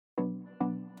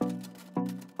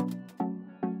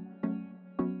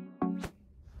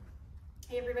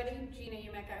everybody, Gina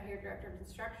Umek out here, Director of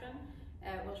Instruction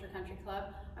at Wilshire Country Club.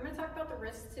 I'm going to talk about the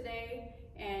wrist today,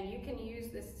 and you can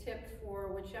use this tip for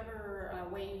whichever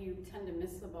way you tend to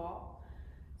miss the ball.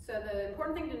 So the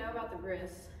important thing to know about the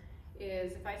wrist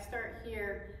is if I start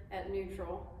here at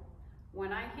neutral,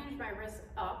 when I hinge my wrist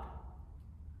up,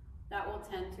 that will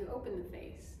tend to open the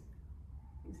face.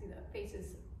 You can see the face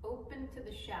is open to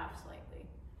the shaft slightly.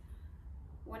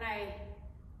 When I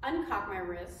uncock my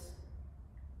wrist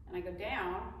and I go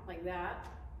down like that,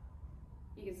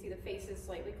 you can see the face is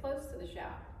slightly close to the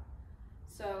shaft.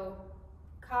 So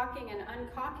cocking and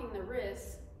uncocking the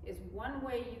wrist is one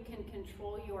way you can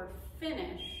control your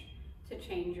finish to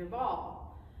change your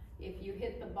ball. If you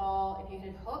hit the ball, if you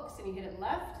hit hooks and you hit it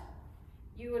left,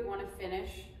 you would want to finish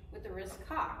with the wrist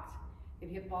cocked. If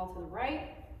you hit ball to the right,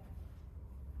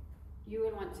 you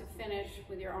would want to finish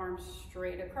with your arms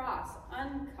straight across,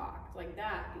 uncocked like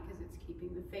that, because it's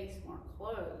keeping the face more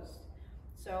closed.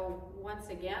 So once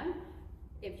again,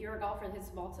 if you're a golfer that hits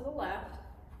the ball to the left,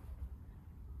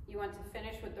 you want to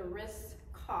finish with the wrist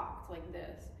cocked like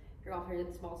this. If your golfer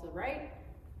hits the ball to the right,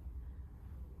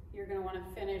 you're going to want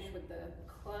to finish with the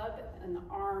club and the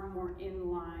arm more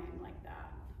in line like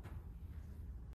that.